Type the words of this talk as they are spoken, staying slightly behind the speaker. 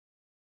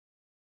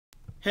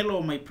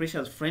Hello my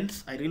precious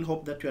friends, I really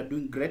hope that you are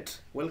doing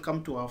great.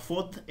 Welcome to our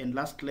fourth and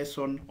last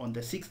lesson on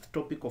the sixth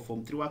topic of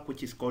Form 3 work,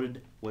 which is called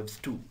Waves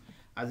 2.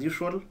 As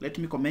usual, let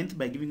me comment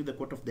by giving you the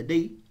quote of the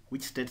day,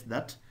 which states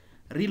that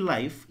real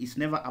life is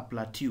never a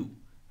plateau.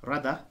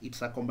 Rather,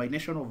 it's a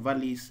combination of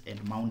valleys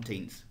and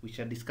mountains. We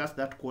shall discuss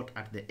that quote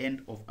at the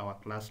end of our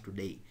class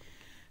today.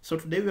 So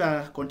today we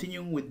are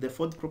continuing with the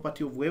fourth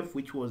property of wave,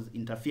 which was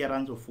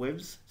interference of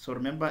waves. So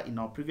remember, in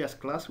our previous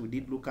class we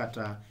did look at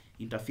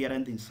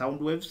interference in sound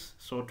waves.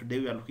 So today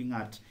we are looking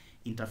at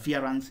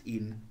interference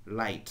in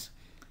light.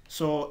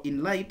 So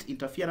in light,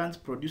 interference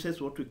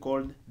produces what we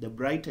call the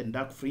bright and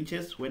dark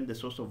fringes when the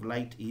source of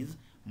light is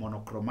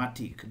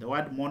monochromatic. The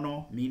word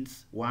mono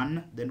means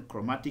one, then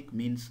chromatic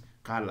means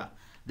color.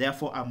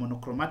 Therefore, a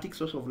monochromatic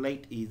source of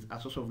light is a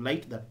source of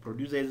light that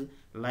produces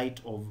light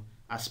of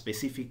a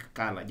specific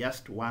color,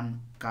 just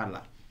one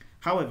color.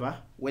 However,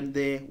 when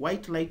the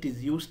white light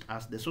is used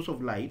as the source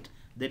of light,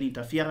 then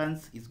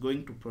interference is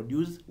going to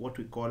produce what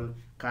we call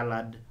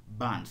colored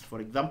bands. For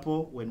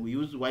example, when we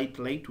use white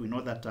light, we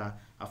know that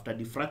after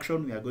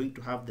diffraction, we are going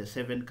to have the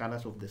 7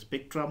 colors of the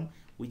spectrum,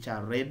 which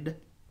are red,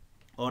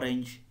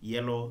 orange,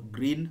 yellow,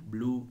 green,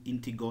 blue,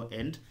 indigo,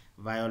 and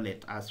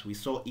violet, as we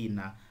saw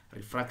in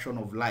refraction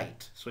of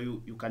light. So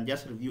you can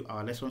just review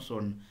our lessons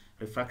on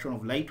refraction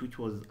of light, which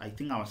was, I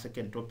think, our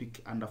second topic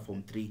under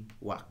Form 3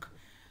 work.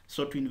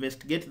 So to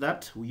investigate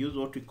that, we use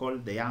what we call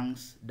the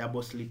Young's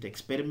double slit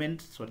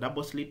experiment. So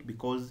double slit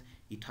because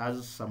it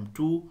has some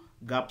 2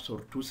 gaps or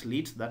 2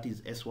 slits, that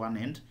is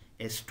S1 and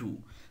S2.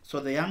 So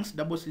the Young's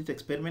double slit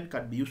experiment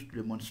can be used to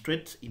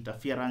demonstrate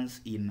interference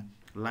in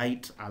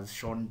light as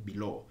shown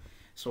below.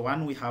 So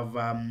one, we have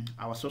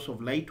our source of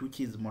light,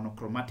 which is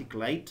monochromatic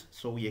light.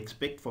 So we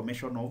expect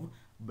formation of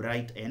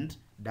bright and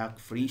dark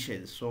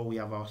fringes. So we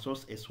have our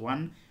source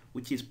S1,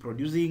 which is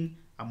producing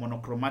a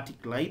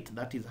monochromatic light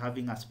that is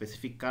having a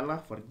specific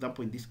color. For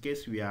example, in this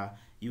case, we are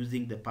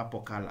using the purple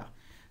color.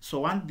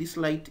 So once this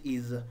light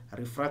is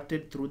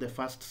refracted through the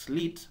first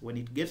slit, when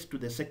it gets to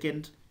the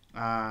second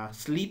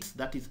slit,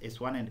 that is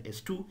S1 and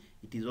S2,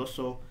 it is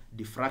also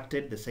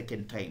diffracted the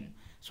second time.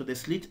 So the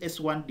slit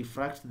S1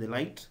 diffracts the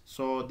light.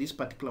 So these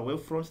particular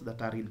wavefronts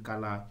that are in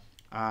color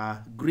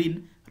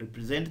green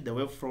represent the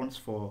wavefronts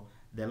for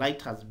the light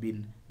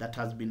that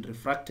has been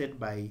refracted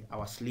by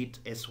our slit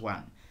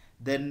S1.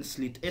 Then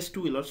slit S2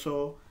 will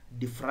also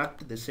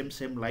diffract the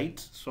same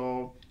light.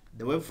 So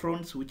the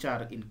wavefronts which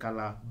are in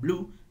color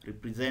blue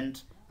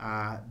represent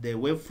the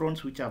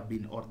wavefronts which have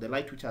been, or the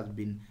light which has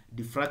been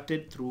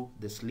diffracted through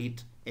the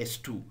slit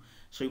S2.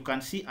 So you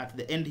can see at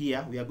the end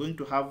here, we are going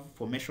to have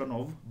formation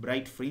of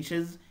bright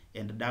fringes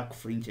and dark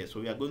fringes.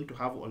 So we are going to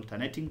have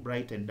alternating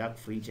bright and dark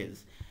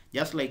fringes,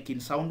 just like in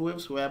sound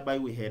waves, whereby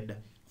we had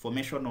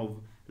formation of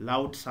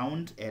loud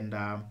sound and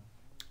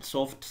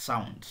soft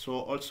sound. So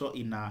also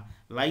in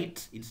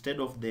light, instead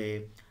of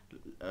the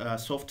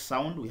soft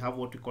sound, we have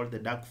what we call the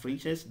dark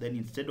fringes. Then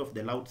instead of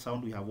the loud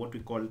sound, we have what we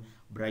call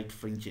bright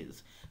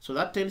fringes. So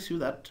that tells you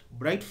that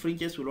bright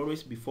fringes will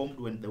always be formed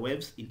when the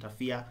waves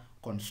interfere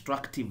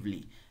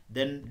constructively.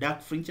 Then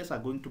dark fringes are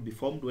going to be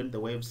formed when the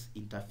waves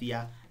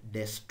interfere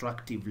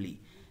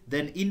destructively.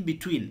 Then in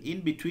between,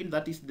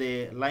 that is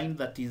the line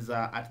that is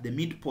at the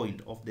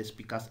midpoint of the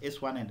speakers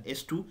S1 and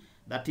S2.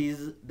 That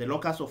is the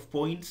locus of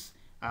points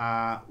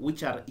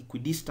which are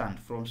equidistant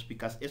from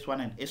speakers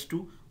S1 and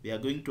S2. We are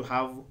going to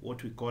have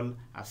what we call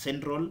a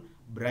central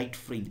bright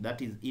fringe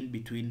that is in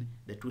between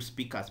the 2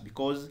 speakers,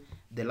 because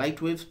the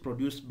light waves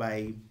produced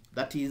by,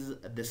 that is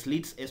the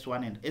slits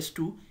S1 and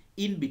S2,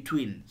 in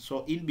between.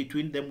 So in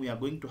between them, we are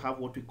going to have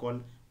what we call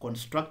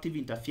constructive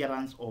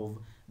interference of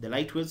the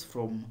light waves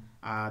from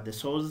the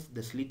source,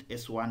 the slit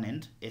S1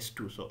 and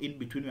S2. So in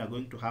between, we are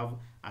going to have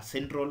a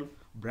central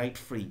bright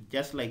fringe,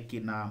 just like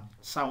in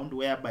sound,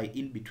 whereby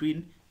in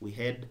between we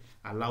had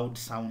a loud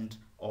sound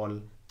all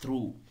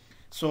through.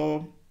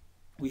 So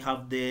we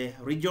have the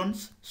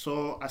regions.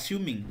 So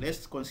assuming,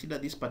 let's consider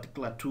this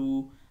particular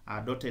 2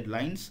 dotted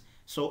lines.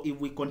 So if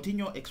we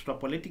continue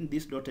extrapolating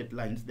these dotted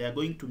lines, they are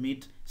going to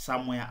meet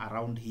somewhere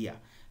around here.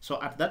 So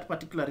at that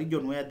particular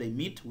region where they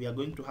meet, we are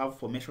going to have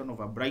formation of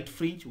a bright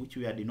fringe, which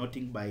we are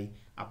denoting by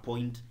a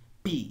point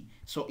P.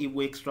 So if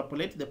we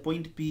extrapolate the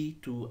point P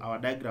to our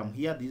diagram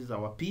here, this is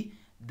our P,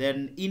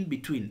 then in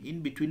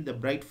between the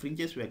bright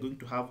fringes, we are going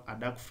to have a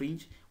dark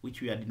fringe,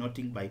 which we are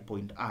denoting by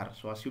point R.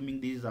 So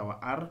assuming this is our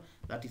R,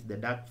 that is the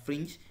dark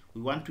fringe,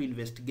 we want to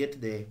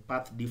investigate the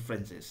path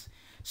differences.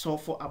 So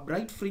for a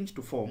bright fringe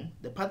to form,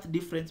 the path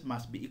difference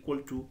must be equal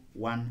to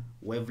 1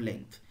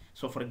 wavelength.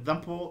 So for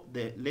example,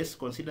 let's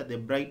consider the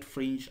bright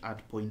fringe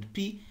at point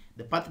P.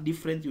 The path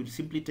difference, you will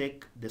simply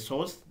take the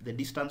source, the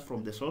distance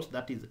from the source,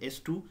 that is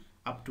S2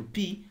 up to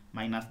P,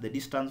 minus the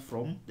distance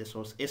from the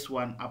source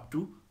S1 up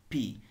to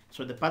P.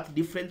 So the path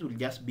difference will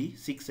just be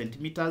 6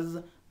 centimeters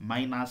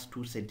minus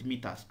 2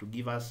 centimeters to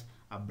give us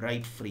a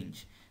bright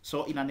fringe.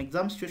 So in an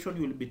exam situation,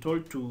 you will be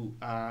told to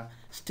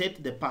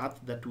state the path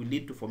that will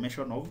lead to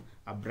formation of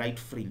a bright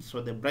fringe.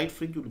 So the bright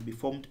fringe will be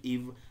formed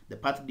if the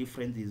path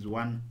difference is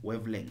 1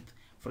 wavelength.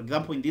 For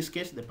example, in this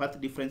case, the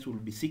path difference will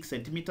be 6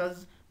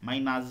 centimeters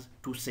minus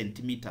 2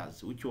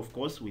 centimeters, which of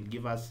course will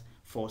give us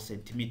 4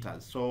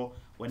 centimeters. So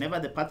whenever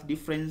the path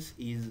difference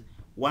is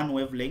one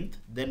wavelength,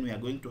 then we are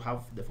going to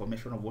have the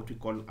formation of what we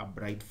call a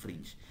bright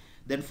fringe.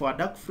 Then for a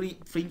dark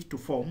fringe to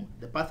form,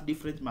 the path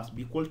difference must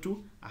be equal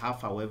to a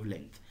half a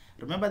wavelength.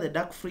 Remember, the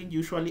dark fringe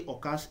usually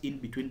occurs in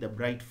between the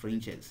bright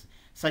fringes,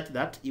 such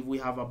that if we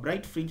have a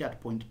bright fringe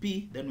at point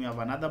P, then we have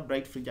another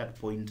bright fringe at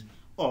point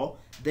O,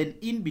 then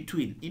in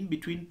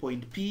between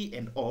point P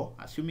and O,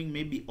 assuming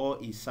maybe O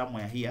is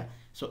somewhere here,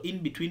 so in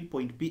between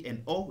point P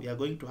and O, we are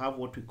going to have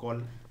what we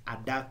call a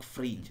dark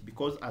fringe,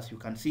 because as you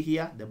can see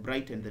here, the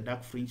bright and the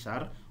dark fringe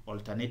are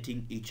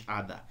alternating each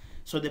other.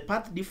 So the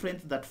path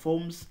difference that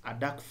forms a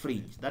dark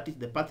fringe, that is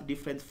the path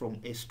difference from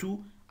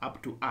S2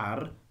 up to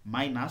R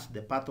minus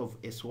the path of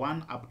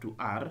S1 up to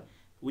R,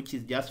 which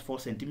is just 4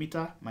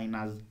 centimeter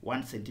minus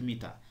 1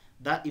 centimeter.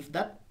 That if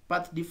that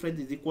path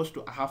difference is equals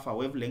to a half a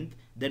wavelength,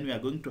 then we are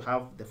going to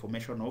have the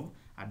formation of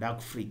a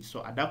dark fringe.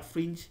 So a dark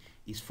fringe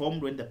is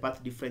formed when the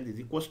path difference is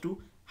equals to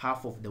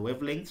half of the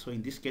wavelength. So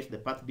in this case, the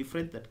path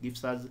difference that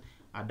gives us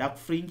a dark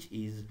fringe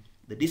is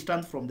the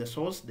distance from the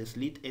source, the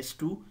slit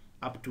S2,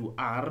 up to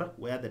R,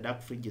 where the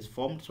dark fringe is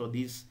formed. So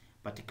this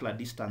particular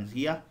distance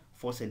here,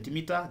 4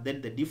 centimeter,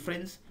 then the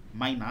difference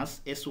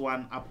minus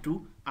S1 up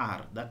to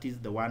R, that is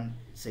the 1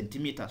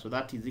 centimeter. So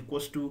that is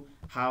equals to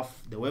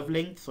half the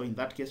wavelength. So in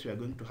that case, we are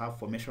going to have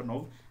formation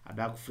of a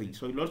dark fringe.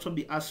 So it will also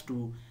be asked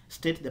to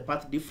state the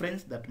path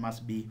difference that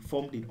must be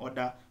formed in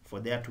order for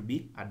there to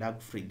be a dark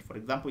fringe. For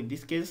example, in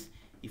this case,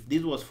 if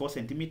this was 4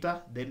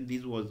 centimeter, then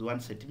this was 1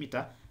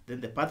 centimeter,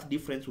 then the path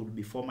difference would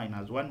be 4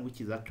 minus 1,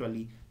 which is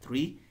actually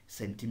 3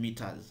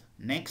 centimeters.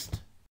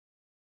 Next,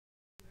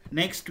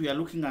 we are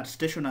looking at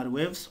stationary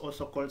waves,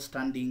 also called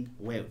standing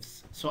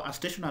waves. So a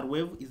stationary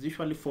wave is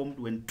usually formed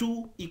when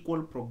two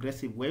equal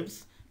progressive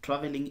waves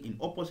traveling in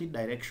opposite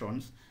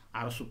directions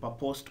are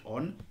superposed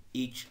on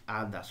each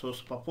other. So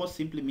superposed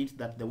simply means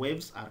that the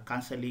waves are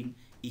cancelling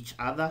each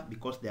other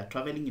because they are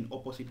traveling in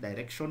opposite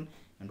direction,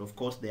 and of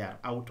course they are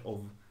out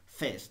of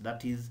phase,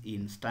 that is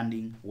in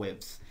standing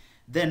waves.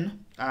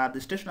 Then the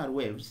stationary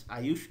waves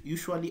are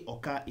usually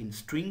occur in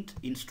stringed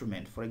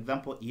instrument, for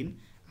example in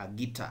a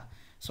guitar.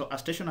 So a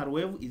stationary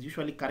wave is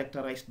usually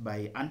characterized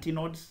by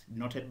antinodes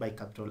denoted by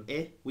capital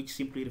A, which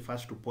simply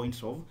refers to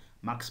points of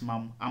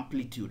maximum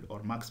amplitude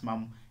or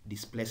maximum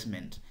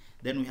displacement.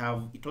 Then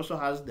it also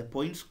has the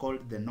points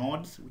called the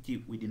nodes, which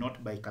we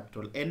denote by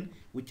capital N,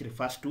 which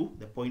refers to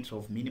the points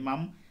of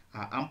minimum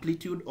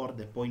amplitude or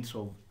the points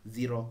of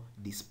zero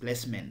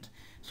displacement.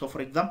 So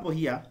for example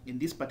here, in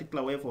this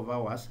particular wave of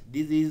ours,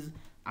 this is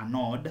a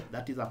node,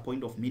 that is a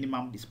point of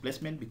minimum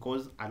displacement,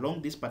 because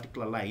along this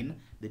particular line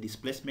the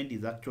displacement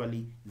is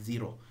actually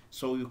 0.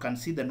 So you can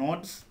see the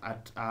nodes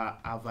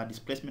have a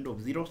displacement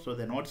of 0. So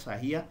the nodes are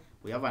here,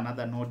 we have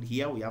another node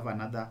here, we have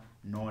another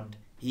node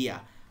here.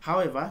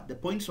 However, the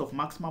points of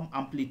maximum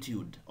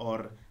amplitude,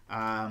 or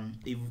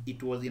if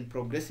it was in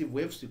progressive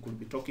waves, you could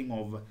be talking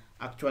of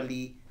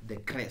actually the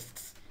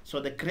crests. So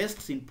the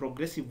crests in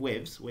progressive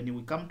waves, when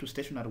we come to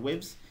stationary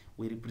waves,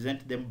 we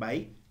represent them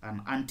by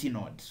an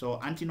antinode. So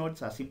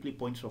antinodes are simply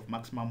points of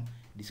maximum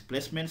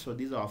displacement. So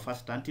these are our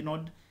first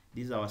antinode,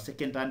 these are our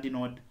second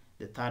antinode,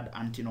 the third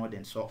antinode,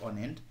 and so on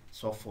and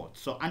so forth.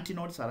 So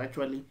antinodes are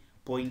actually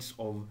points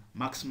of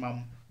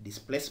maximum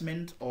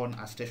displacement on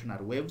a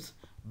stationary waves,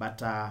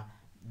 but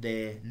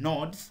the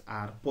nodes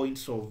are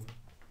points of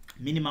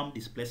minimum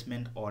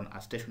displacement on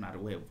a stationary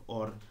wave,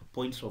 or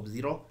points of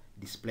zero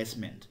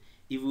displacement.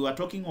 If we were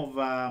talking of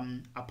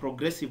a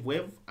progressive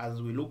wave,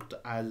 as we looked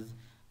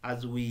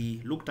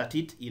at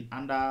it in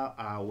under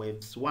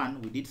waves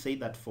 1, we did say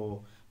that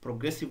for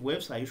progressive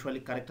waves are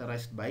usually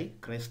characterized by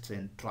crests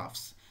and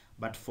troughs,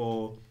 but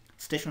for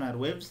stationary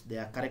waves they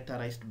are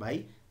characterized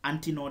by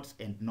antinodes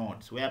and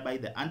nodes, whereby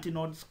the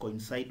antinodes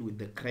coincide with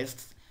the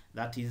crests,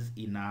 that is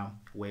in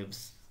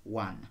waves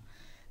 1,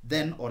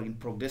 then, or in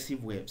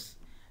progressive waves.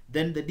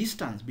 Then the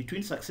distance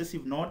between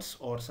successive nodes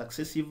or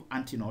successive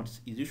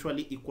antinodes is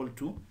usually equal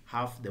to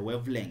half the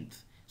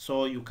wavelength.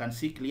 So you can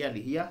see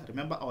clearly here,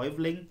 remember our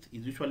wavelength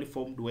is usually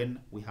formed when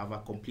we have a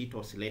complete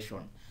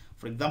oscillation.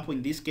 For example,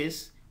 in this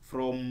case,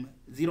 from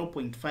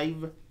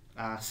 0.5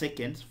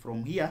 seconds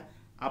from here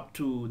up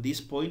to this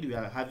point, we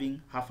are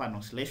having half an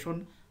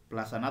oscillation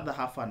plus another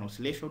half an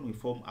oscillation, we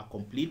form a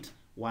complete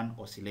one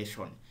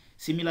oscillation.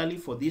 Similarly,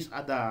 for this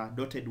other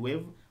dotted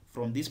wave,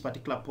 from this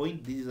particular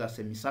point, this is a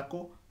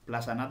semicircle,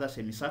 plus another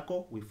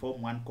semicircle, we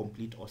form one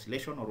complete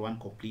oscillation or one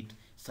complete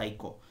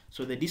cycle.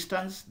 So the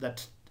distance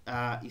that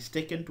is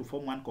taken to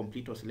form one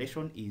complete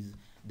oscillation is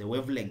the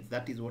wavelength.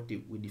 That is what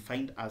we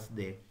defined as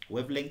the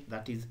wavelength,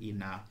 that is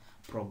in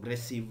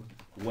progressive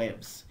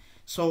waves.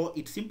 So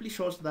it simply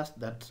shows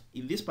that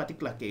in this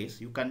particular case,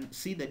 you can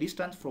see the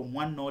distance from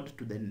one node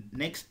to the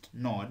next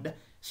node.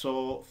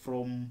 So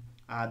from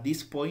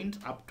this point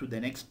up to the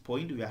next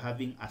point, we are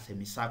having a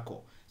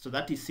semicircle. So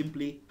that is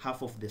simply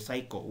half of the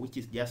cycle, which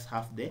is just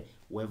half the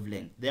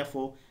wavelength.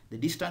 Therefore, the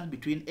distance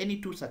between any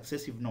two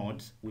successive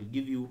nodes will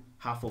give you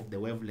half of the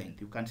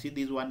wavelength. You can see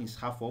this one is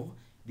half of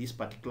this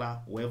particular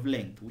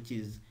wavelength, which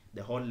is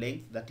the whole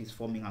length that is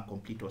forming a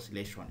complete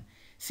oscillation.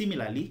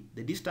 Similarly,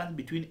 the distance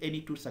between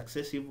any two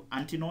successive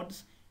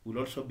antinodes will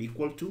also be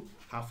equal to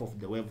half of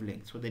the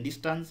wavelength. So the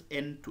distance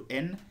n to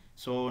n,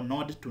 so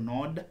node to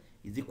node,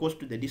 is equals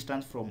to the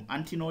distance from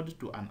antinode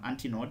to an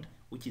antinode,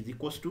 which is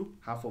equals to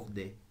half of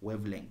the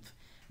wavelength.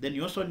 Then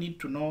you also need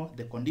to know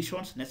the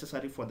conditions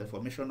necessary for the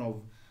formation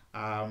of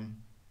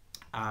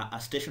a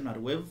stationary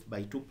wave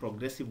by two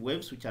progressive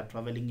waves which are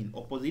traveling in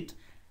opposite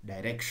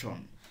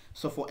direction.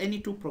 So for any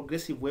two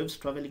progressive waves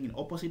traveling in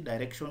opposite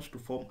directions to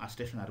form a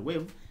stationary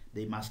wave,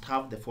 they must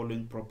have the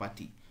following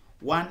property.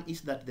 One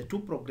is that the two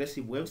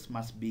progressive waves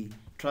must be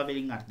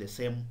traveling at the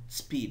same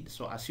speed.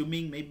 So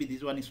assuming maybe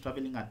this one is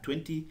traveling at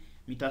 20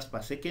 meters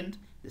per second,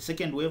 the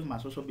second wave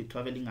must also be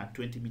traveling at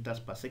 20 meters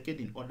per second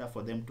in order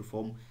for them to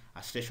form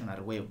a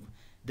stationary wave.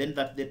 Then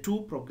that the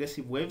two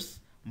progressive waves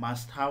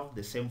must have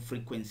the same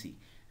frequency.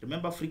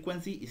 Remember,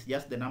 frequency is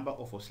just the number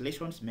of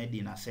oscillations made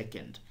in a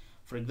second.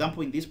 For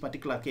example, in this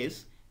particular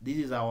case, this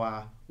is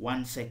our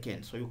 1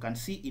 second. So you can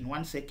see in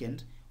 1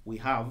 second, we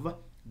have,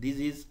 this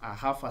is a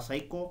half a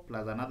cycle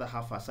plus another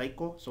half a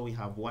cycle. So we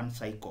have 1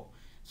 cycle.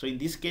 So in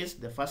this case,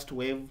 the first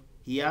wave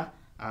here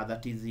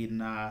that is in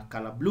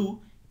color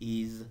blue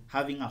is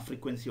having a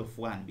frequency of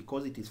 1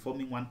 because it is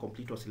forming one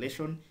complete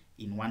oscillation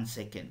in 1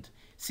 second.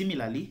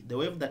 Similarly, the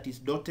wave that is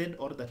dotted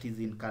or that is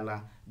in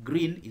color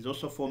green is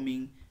also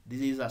forming,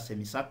 this is a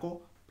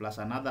semicircle plus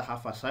another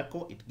half a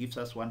circle. It gives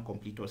us one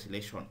complete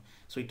oscillation.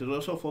 So it is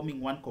also forming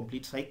one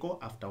complete cycle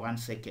after 1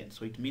 second.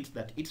 So it means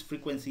that its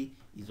frequency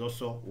is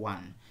also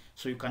 1.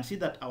 So you can see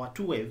that our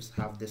two waves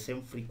have the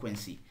same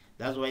frequency.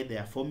 That's why they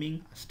are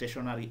forming a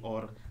stationary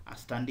or a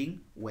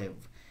standing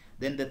wave.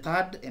 Then the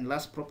third and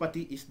last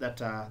property is that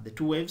the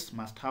two waves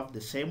must have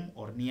the same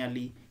or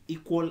nearly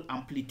equal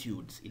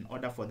amplitudes in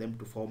order for them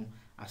to form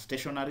a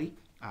stationary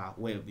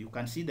wave. You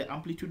can see the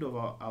amplitude of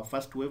our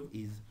first wave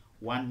is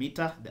 1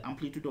 meter. The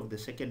amplitude of the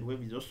second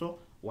wave is also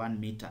 1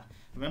 meter.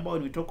 Remember,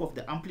 when we talk of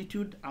the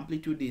amplitude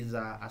is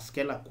a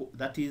scalar,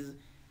 that is,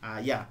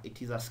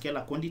 it is a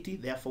scalar quantity.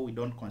 Therefore, we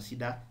don't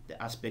consider the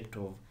aspect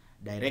of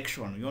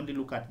direction. We only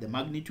look at the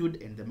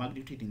magnitude, and the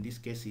magnitude in this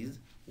case is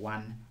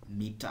 1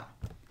 meter.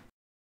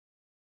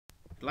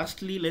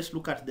 Lastly, let's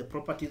look at the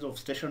properties of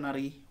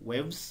stationary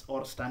waves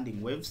or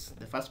standing waves.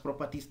 The first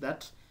property is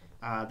that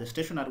the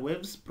stationary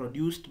waves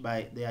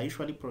they are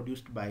usually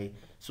produced by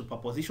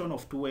superposition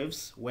of two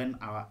waves when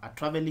a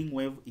traveling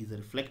wave is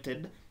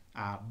reflected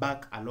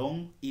back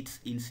along its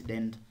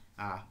incident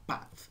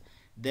path.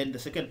 Then the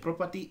second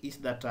property is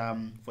that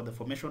for the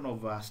formation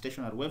of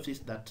stationary waves is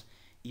that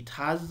it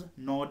has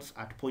nodes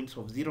at points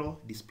of zero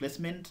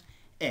displacement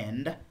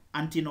and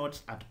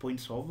antinodes at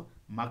points of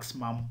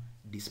maximum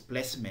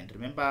displacement.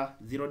 Remember,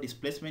 zero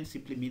displacement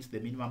simply means the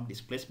minimum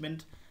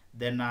displacement.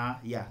 Then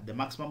the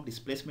maximum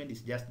displacement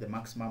is just the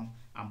maximum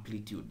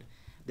amplitude.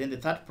 Then the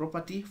third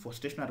property for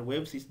stationary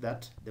waves is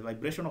that the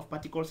vibration of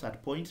particles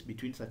at points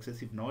between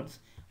successive nodes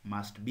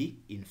must be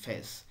in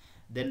phase.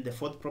 Then the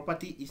fourth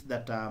property is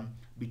that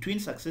between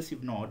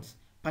successive nodes,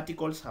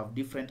 particles have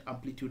different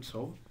amplitudes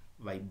of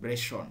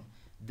vibration.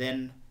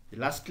 Then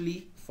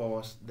lastly,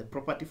 for the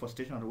property for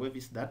stationary wave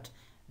is that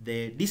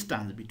the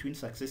distance between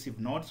successive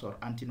nodes or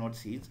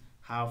antinodes is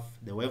half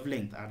the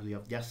wavelength, as we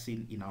have just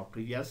seen in our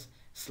previous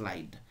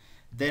slide.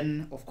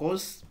 Then, of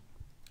course,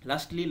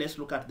 lastly, let's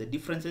look at the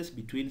differences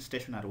between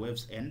stationary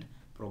waves and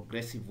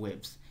progressive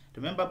waves.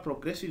 Remember,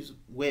 progressive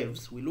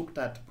waves, we looked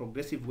at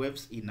progressive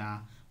waves in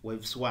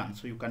waves 1.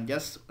 So you can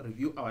just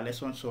review our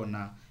lessons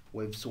on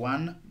waves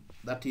 1,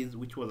 that is,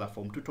 which was a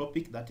Form 2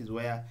 topic. That is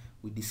where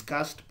we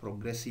discussed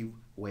progressive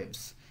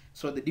waves.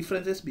 So the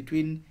differences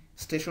between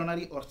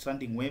stationary or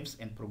standing waves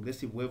and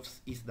progressive waves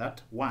is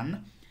that,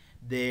 one,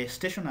 the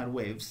stationary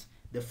waves,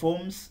 the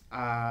forms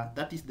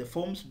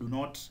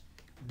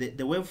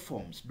the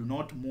waveforms do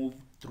not move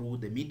through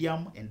the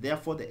medium, and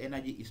therefore the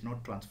energy is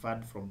not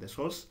transferred from the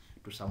source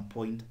to some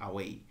point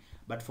away.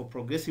 But for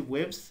progressive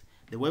waves,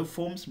 the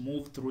waveforms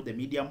move through the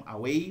medium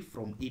away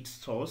from its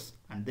source,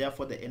 and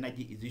therefore the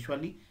energy is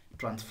usually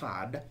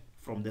transferred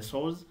from the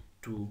source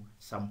to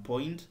some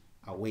point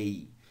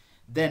away.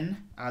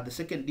 Then the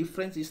second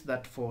difference is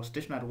that for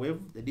stationary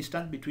wave, the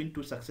distance between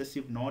two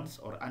successive nodes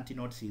or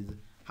antinodes is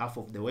half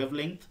of the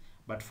wavelength,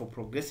 but for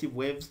progressive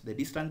waves, the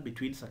distance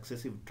between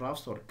successive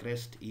troughs or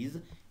crests is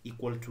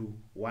equal to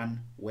 1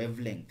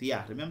 wavelength.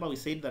 Yeah, remember we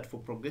said that for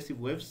progressive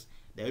waves,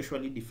 they are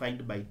usually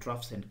defined by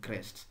troughs and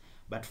crests,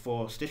 but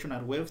for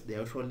stationary waves, they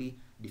are usually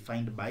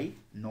defined by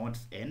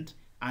nodes and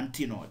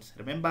antinodes.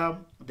 Remember,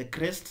 the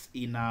crests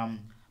in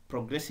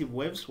progressive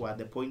waves were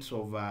the points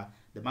of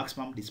the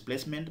maximum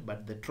displacement,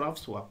 but the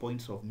troughs were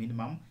points of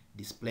minimum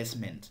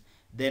displacement.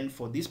 Then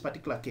for this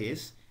particular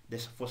case,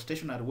 for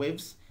stationary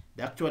waves,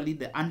 actually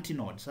the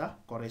antinodes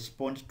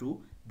correspond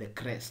to the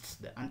crests.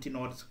 The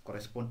antinodes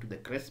correspond to the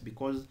crests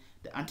because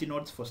the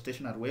antinodes for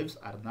stationary waves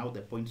are now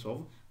the points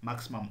of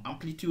maximum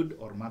amplitude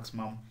or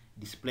maximum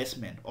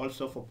displacement.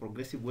 Also for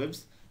progressive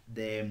waves,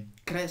 the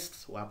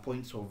crests were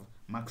points of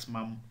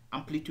maximum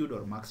amplitude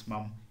or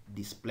maximum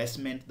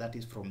displacement, that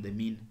is from the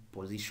mean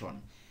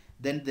position.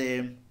 Then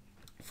the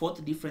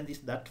fourth difference is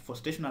that for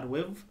stationary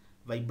wave,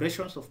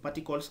 vibrations of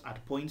particles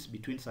at points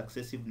between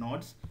successive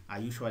nodes are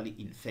usually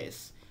in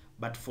phase.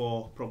 But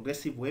for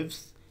progressive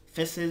waves,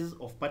 phases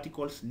of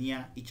particles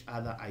near each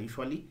other are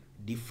usually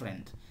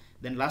different.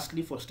 Then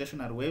lastly, for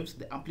stationary waves,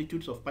 the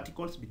amplitudes of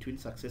particles between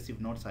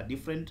successive nodes are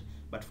different,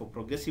 but for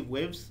progressive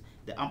waves,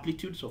 the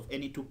amplitudes of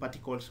any two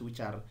particles which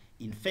are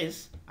in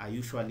phase are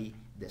usually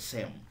the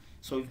same.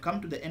 So we've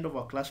come to the end of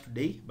our class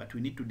today, but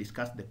we need to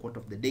discuss the quote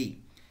of the day.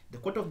 The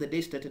quote of the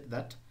day stated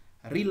that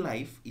real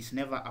life is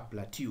never a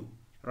plateau.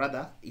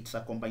 Rather, it's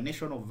a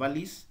combination of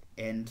valleys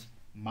and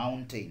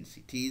mountains.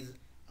 It is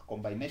a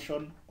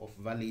combination of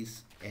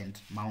valleys and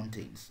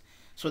mountains.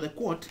 So the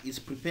quote is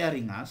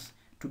preparing us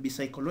to be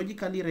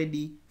psychologically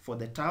ready for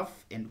the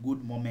tough and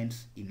good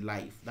moments in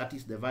life. That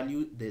is the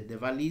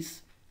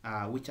valleys,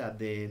 which are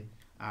the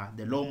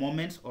low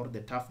moments or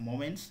the tough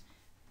moments,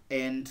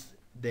 and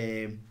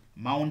the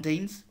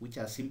mountains, which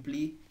are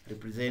simply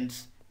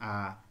represents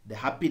the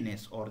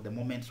happiness or the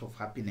moments of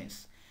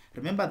happiness.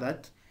 Remember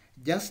that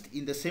just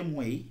in the same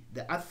way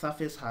the earth's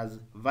surface has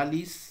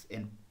valleys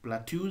and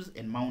plateaus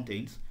and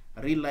mountains,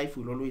 real life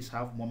will always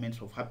have moments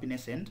of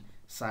happiness and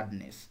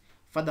sadness.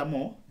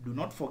 Furthermore, do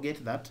not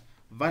forget that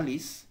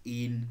valleys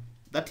in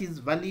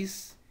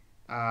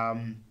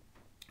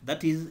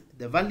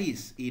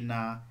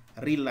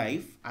real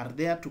life are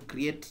there to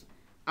create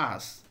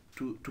us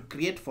to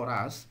create for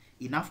us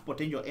enough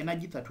potential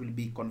energy that will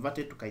be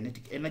converted to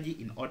kinetic energy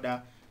in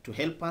order to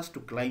help us to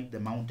climb the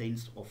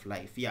mountains of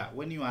life. Yeah,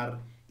 when you are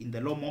in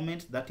the low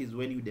moments, that is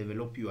when you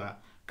develop your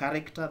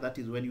character, that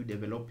is when you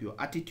develop your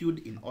attitude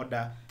in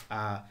order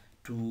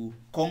to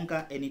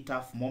conquer any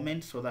tough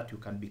moments so that you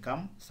can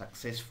become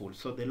successful.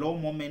 So the low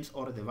moments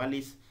or the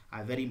valleys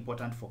are very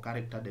important for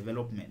character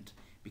development,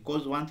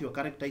 because once your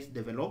character is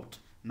developed,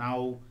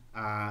 now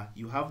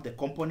you have the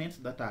components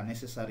that are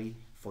necessary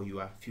for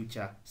your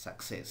future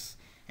success.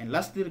 And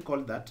lastly,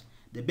 recall that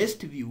the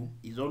best view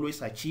is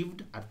always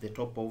achieved at the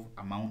top of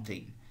a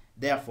mountain.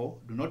 Therefore,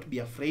 do not be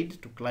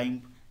afraid to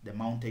climb the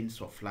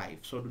mountains of life.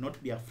 So do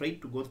not be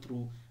afraid to go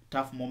through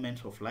tough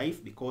moments of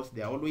life, because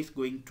they are always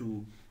going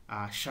to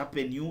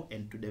sharpen you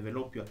and to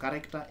develop your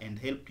character and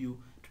help you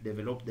to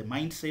develop the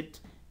mindset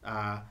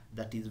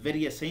that is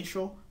very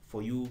essential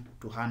for you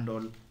to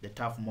handle the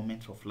tough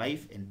moments of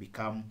life and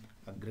become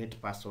a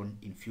great person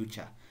in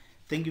future.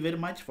 Thank you very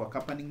much for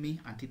accompanying me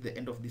until the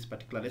end of this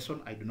particular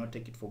lesson. I do not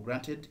take it for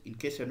granted. In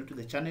case you're new to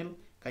the channel,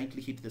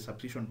 kindly hit the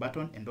subscription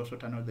button and also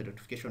turn on the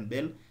notification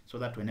bell so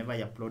that whenever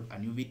I upload a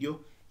new video,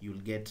 you'll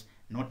get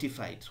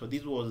notified. So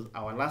this was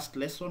our last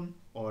lesson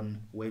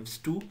on Waves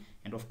 2,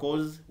 and of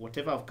course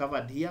whatever I've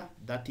covered here,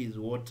 that is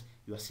what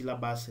your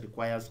syllabus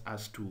requires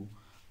us to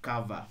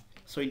cover.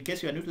 So in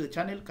case you are new to the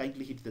channel,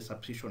 kindly hit the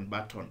subscription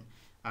button.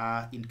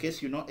 In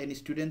case you know any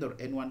student or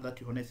anyone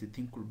that you honestly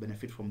think could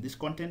benefit from this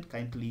content,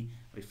 kindly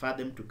refer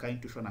them to Kind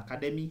Tuition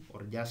Academy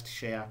or just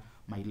share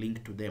my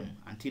link to them.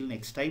 Until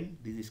next time,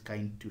 this is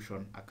Kind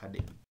Tuition Academy.